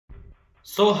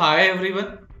Hi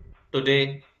everyone.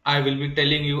 Today I will be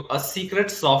telling you a secret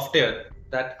software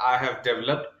that I have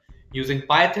developed using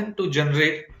Python to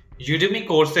generate Udemy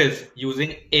courses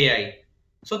using AI.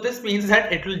 So this means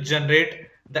that it will generate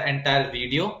the entire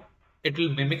video. It will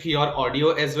mimic your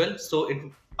audio as well. So it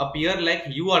appear like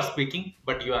you are speaking,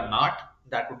 but you are not.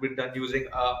 That would be done using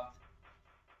a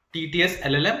TTS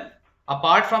LLM.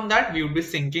 Apart from that, we would be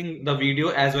syncing the video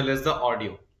as well as the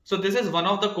audio. So this is one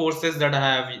of the courses that I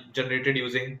have generated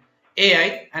using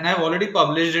AI and I've already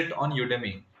published it on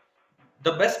Udemy.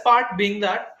 The best part being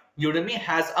that Udemy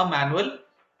has a manual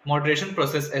moderation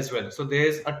process as well. So there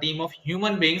is a team of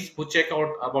human beings who check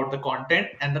out about the content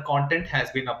and the content has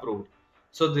been approved.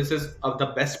 So this is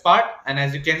the best part, and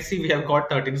as you can see we have got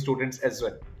 13 students as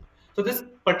well. So this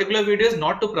particular video is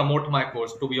not to promote my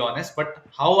course, to be honest, but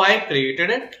how I created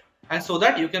it and so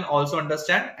that you can also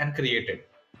understand and create it.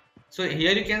 So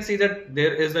here you can see that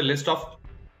there is a list of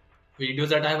videos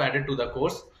that I have added to the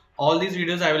course. All these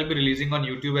videos I will be releasing on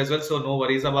YouTube as well, so no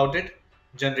worries about it.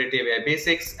 Generative AI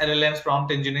basics, LLMs,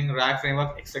 prompt engineering, RAG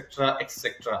framework, etc.,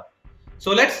 etc.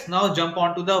 So let's now jump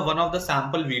on to the one of the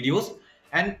sample videos,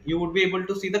 and you would be able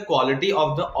to see the quality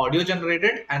of the audio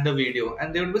generated and the video,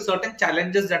 and there would be certain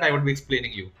challenges that I would be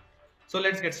explaining you. So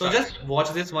let's get started. So just watch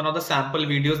this one of the sample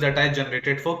videos that I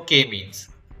generated for k-means.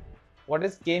 What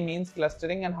is k-means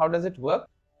clustering and how does it work?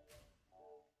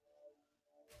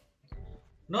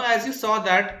 Now, as you saw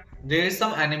that there is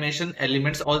some animation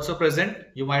elements also present.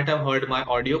 You might have heard my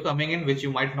audio coming in, which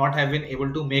you might not have been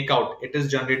able to make out. It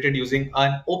is generated using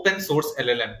an open source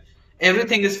LLM.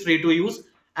 Everything is free to use,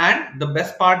 and the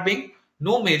best part being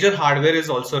no major hardware is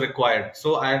also required.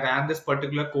 So I ran this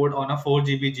particular code on a 4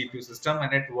 GB GPU system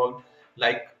and it worked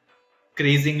like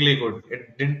crazily good.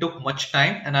 It didn't took much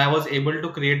time and I was able to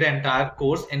create the entire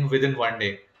course in within 1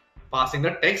 day, passing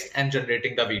the text and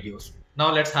generating the videos.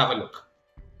 Now let's have a look.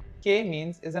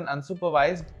 K-means is an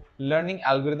unsupervised learning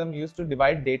algorithm used to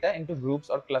divide data into groups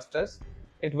or clusters.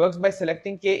 It works by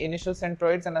selecting k initial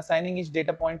centroids and assigning each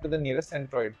data point to the nearest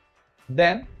centroid.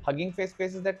 Then, Hugging Face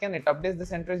faces that it updates the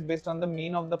centroids based on the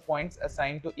mean of the points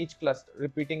assigned to each cluster,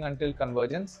 repeating until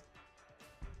convergence.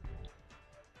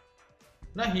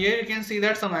 Now here you can see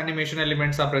that some animation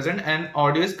elements are present and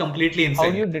audio is completely in sync.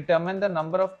 How do you determine the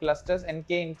number of clusters nk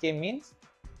in k-means?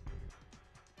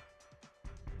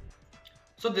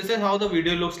 So this is how the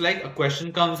video looks like. A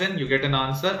question comes in, you get an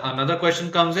answer. Another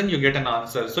question comes in, you get an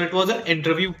answer. So it was an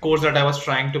interview course that I was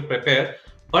trying to prepare,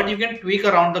 but you can tweak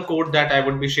around the code that I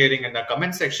would be sharing in the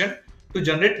comment section to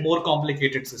generate more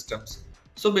complicated systems.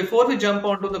 So before we jump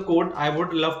onto the code, I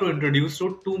would love to introduce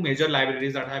you to two major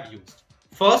libraries that I have used.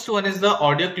 First one is the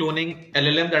audio cloning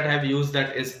LLM that I have used,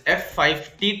 that is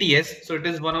F5TTS. So it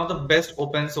is one of the best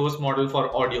open source model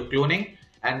for audio cloning.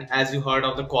 And as you heard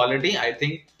of the quality,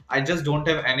 I just don't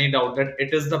have any doubt that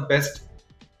it is the best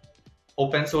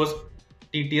open source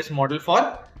TTS model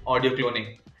for audio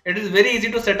cloning. It is very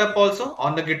easy to set up also.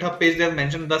 On the GitHub page, they have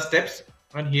mentioned the steps.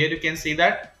 And here you can see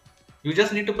that you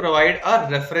just need to provide a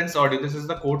reference audio. This is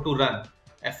the code to run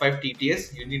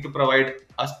F5TTS. You need to provide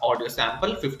us audio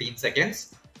sample 15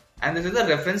 seconds. And this is the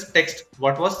reference text,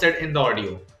 what was said in the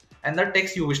audio, and the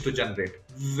text you wish to generate.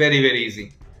 Very, very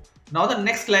easy. Now the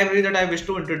next library that I wish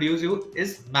to introduce you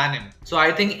is Manim. So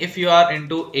I think if you are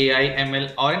into AI,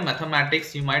 ML or in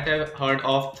mathematics, you might have heard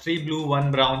of 3 Blue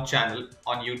 1 Brown channel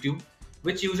on YouTube,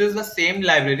 which uses the same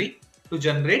library to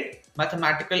generate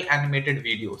mathematical animated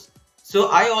videos. So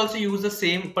I also use the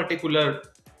same particular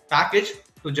package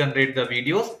to generate the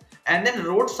videos and then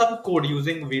wrote some code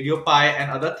using VideoPy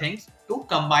and other things to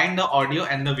combine the audio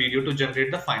and the video to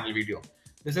generate the final video.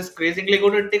 This is crazily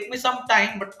good. It took me some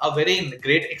time, but a very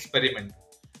great experiment,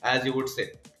 as you would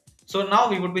say. So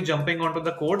now we would be jumping onto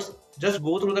the codes. Just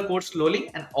go through the code slowly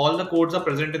and all the codes are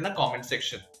present in the comment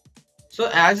section.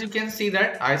 So as you can see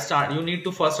that you need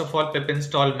to first of all pip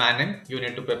install Manim. You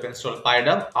need to pip install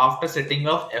PyDub after setting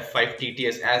up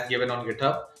F5TTS as given on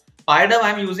GitHub. PyDub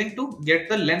I'm using to get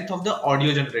the length of the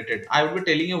audio generated. I will be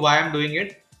telling you why I'm doing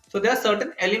it. So there are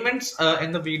certain elements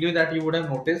in the video that you would have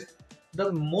noticed. The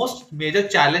most major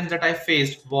challenge that I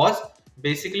faced was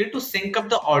basically to sync up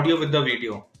the audio with the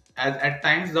video. As at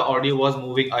times the audio was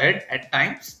moving ahead, at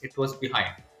times it was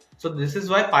behind. So this is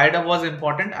why PyDub was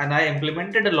important, and I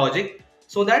implemented a logic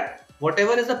so that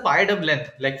whatever is the PyDub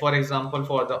length, like for example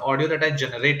for the audio that I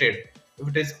generated, if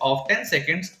it is of 10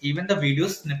 seconds, even the video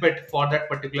snippet for that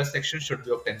particular section should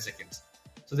be of 10 seconds.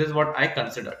 So this is what I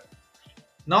considered.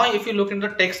 Now, if you look in the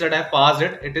text that I passed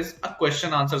it is a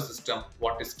question answer system.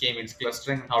 What is k-means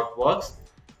clustering and how it works.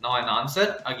 Now an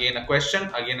answer, again a question,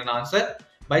 again an answer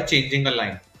by changing a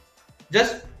line.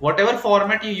 Just whatever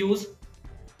format you use,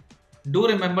 do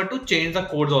remember to change the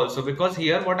codes also, because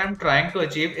here what I'm trying to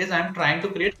achieve is I'm trying to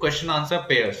create question answer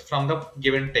pairs from the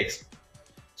given text.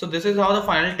 So this is how the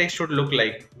final text should look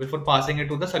like before passing it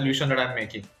to the solution that I'm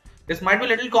making. This might be a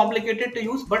little complicated to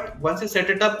use, but once you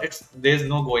set it up, there's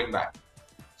no going back.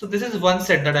 So this is one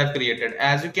set that I've created.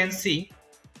 As you can see,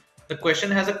 the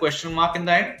question has a question mark in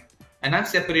the end, and I'm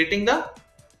separating the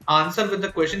answer with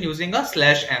the question using a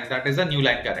 /n, that is a new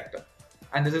line character.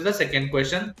 And this is the second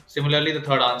question. Similarly, the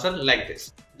third answer like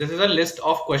this. This is a list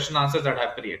of question answers that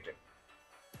I've created.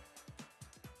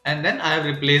 And then I have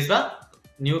replaced the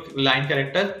new line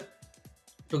character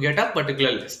to get a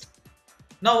particular list.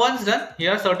 Now once done,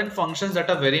 here are certain functions that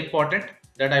are very important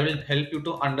that I will help you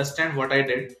to understand what I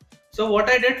did. So what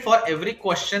I did for every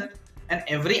question and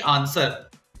every answer.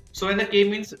 So in the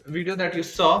K-means video that you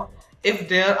saw, if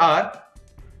there are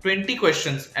 20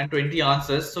 questions and 20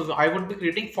 answers, so I would be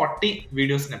creating 40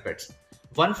 video snippets.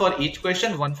 One for each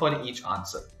question, one for each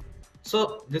answer.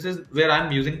 So this is where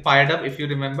I'm using PyDub. If you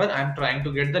remember, I'm trying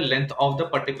to get the length of the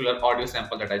particular audio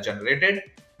sample that I generated.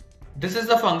 This is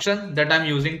the function that I'm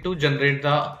using to generate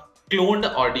the cloned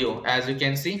audio. As you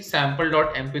can see,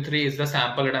 sample.mp3 is the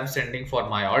sample that I'm sending for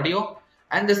my audio,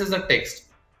 and this is the text.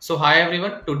 So hi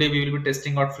everyone, today we will be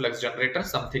testing out Flux generator,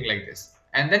 something like this.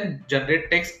 And then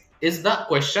generate text is the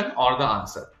question or the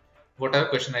answer, whatever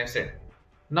question I said.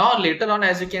 Now later on,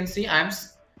 as you can see, I'm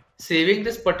saving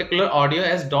this particular audio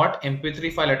as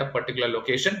 .mp3 file at a particular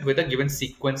location with a given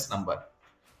sequence number.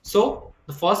 So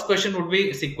the first question would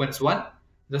be sequence 1,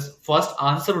 the first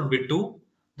answer would be 2,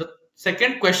 the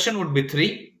second question would be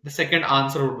 3, the second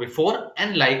answer would be 4,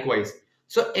 and likewise.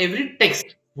 So every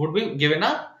text would be given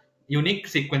a unique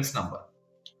sequence number.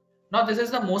 Now this is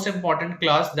the most important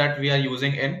class that we are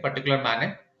using in particular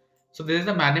Manim. So this is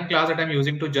the Manim class that I'm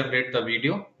using to generate the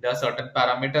video. There are certain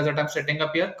parameters that I'm setting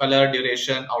up here: color,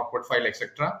 duration, output file,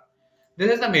 etc. This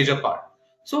is the major part.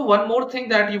 So one more thing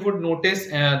that you would notice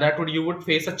you would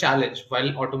face a challenge while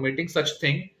automating such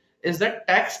thing is that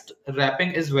text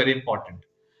wrapping is very important.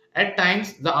 At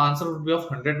times the answer would be of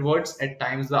 100 words. At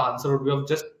times the answer would be of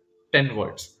just 10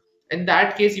 words. In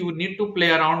that case, you would need to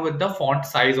play around with the font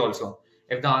size also.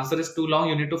 If the answer is too long,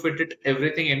 you need to fit it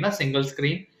everything in a single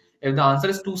screen. If the answer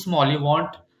is too small, you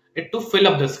want it to fill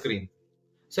up the screen.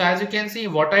 So as you can see,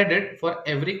 what I did for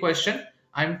every question,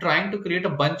 I'm trying to create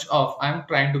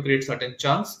certain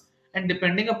chunks, and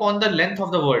depending upon the length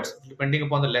of the words, depending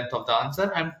upon the length of the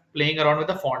answer, I'm playing around with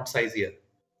the font size here,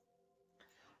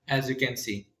 as you can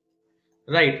see,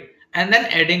 right? And then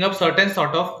adding up certain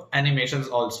sort of animations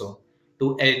also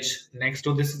to edge next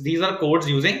to this. These are codes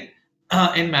using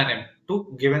in Manim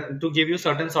to give you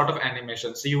certain sort of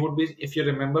animation. So you would be, if you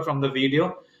remember from the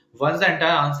video, once the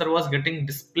entire answer was getting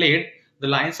displayed, the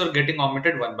lines are getting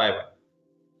omitted one by one.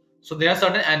 So there are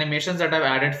certain animations that I've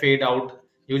added, fade out.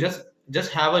 You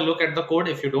just have a look at the code.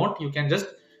 If you don't, you can just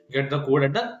get the code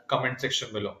at the comment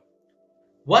section below.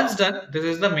 Once done, this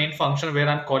is the main function where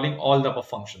I'm calling all the above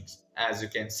functions. As you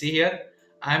can see here,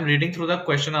 I'm reading through the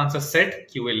question answer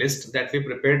set QA list that we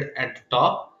prepared at the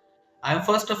top. I'm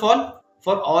first of all,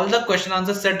 for all the question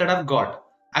answer set that I've got,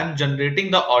 I'm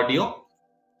generating the audio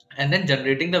and then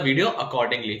generating the video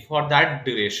accordingly for that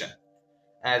duration.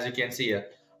 As you can see here,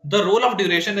 the role of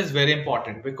duration is very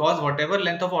important, because whatever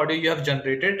length of audio you have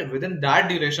generated, within that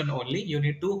duration only you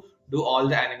need to do all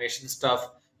the animation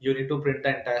stuff. You need to print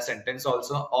the entire sentence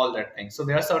also, all that thing. So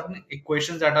there are certain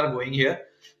equations that are going here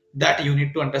that you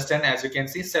need to understand. As you can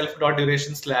see, self dot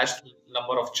duration slash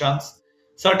number of chunks,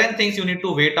 certain things you need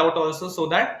to wait out also, so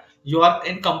that you are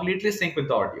in completely sync with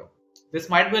the audio. This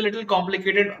might be a little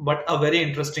complicated, but a very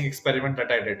interesting experiment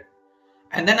that I did.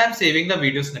 And then I'm saving the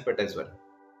video snippet as well.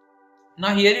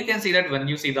 Now here you can see that when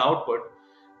you see the output,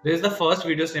 this is the first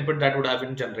video snippet that would have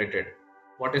been generated.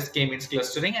 What is K-means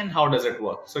clustering and how does it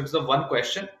work? So it's the one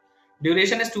question.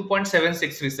 Duration is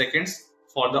 2.763 seconds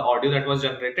for the audio that was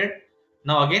generated.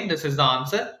 Now again, this is the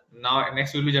answer. Now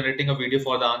next we'll be generating a video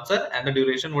for the answer, and the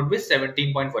duration would be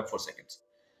 17.14 seconds.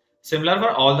 Similar for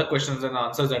all the questions and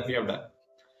answers that we have done.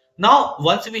 Now,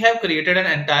 once we have created an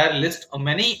entire list of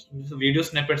many video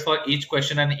snippets for each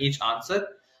question and each answer,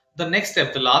 the next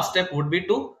step, the last step would be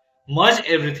to merge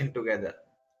everything together,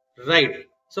 right?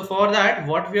 So for that,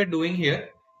 what we are doing here,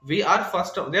 there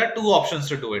are two options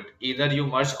to do it. Either you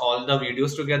merge all the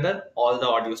videos together, all the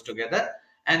audios together,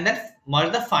 and then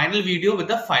merge the final video with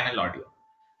the final audio,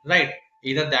 right?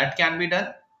 Either that can be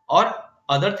done, or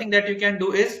other thing that you can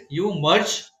do is you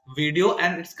merge video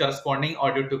and its corresponding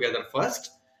audio together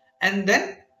first, and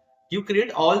then you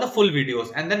create all the full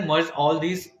videos and then merge all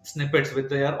these snippets with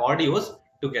their audios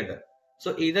together.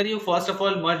 So either you first of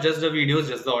all merge just the videos,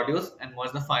 just the audios, and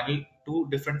merge the final two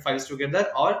different files together,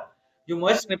 or you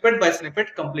merge snippet by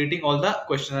snippet, completing all the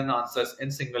question and answers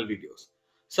in single videos.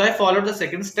 So I followed the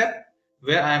second step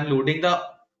where I am loading the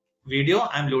video,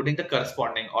 I'm loading the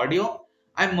corresponding audio,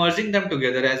 I'm merging them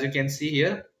together as you can see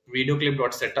here, video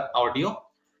clip.set audio,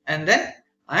 and then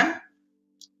I'm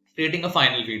creating a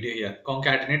final video here,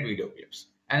 concatenate video clips,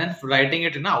 and then writing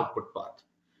it in an output path.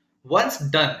 Once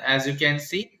done, as you can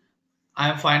see, I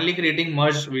am finally creating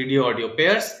merged video audio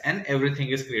pairs and everything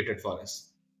is created for us.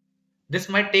 This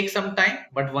might take some time,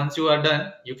 but once you are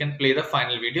done, you can play the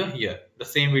final video here, the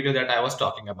same video that I was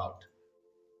talking about.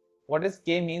 What is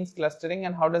K-means clustering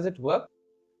and how does it work?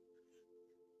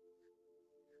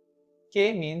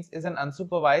 K-means is an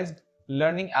unsupervised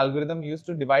learning algorithm used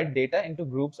to divide data into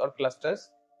groups or clusters.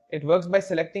 It works by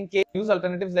selecting K-use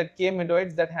alternatives like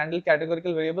K-medoids that handle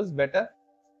categorical variables better.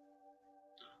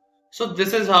 So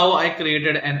this is how I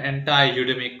created an entire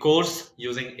Udemy course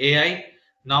using AI.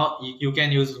 Now you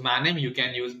can use Manim, you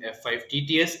can use F5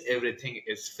 TTS, everything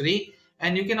is free.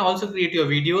 And you can also create your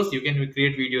videos. You can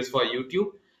create videos for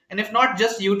YouTube. And if not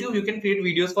just YouTube, you can create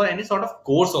videos for any sort of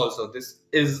course also. This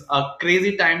is a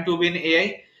crazy time to be in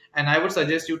AI. And I would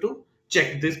suggest you to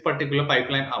check this particular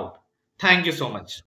pipeline out. Thank you so much.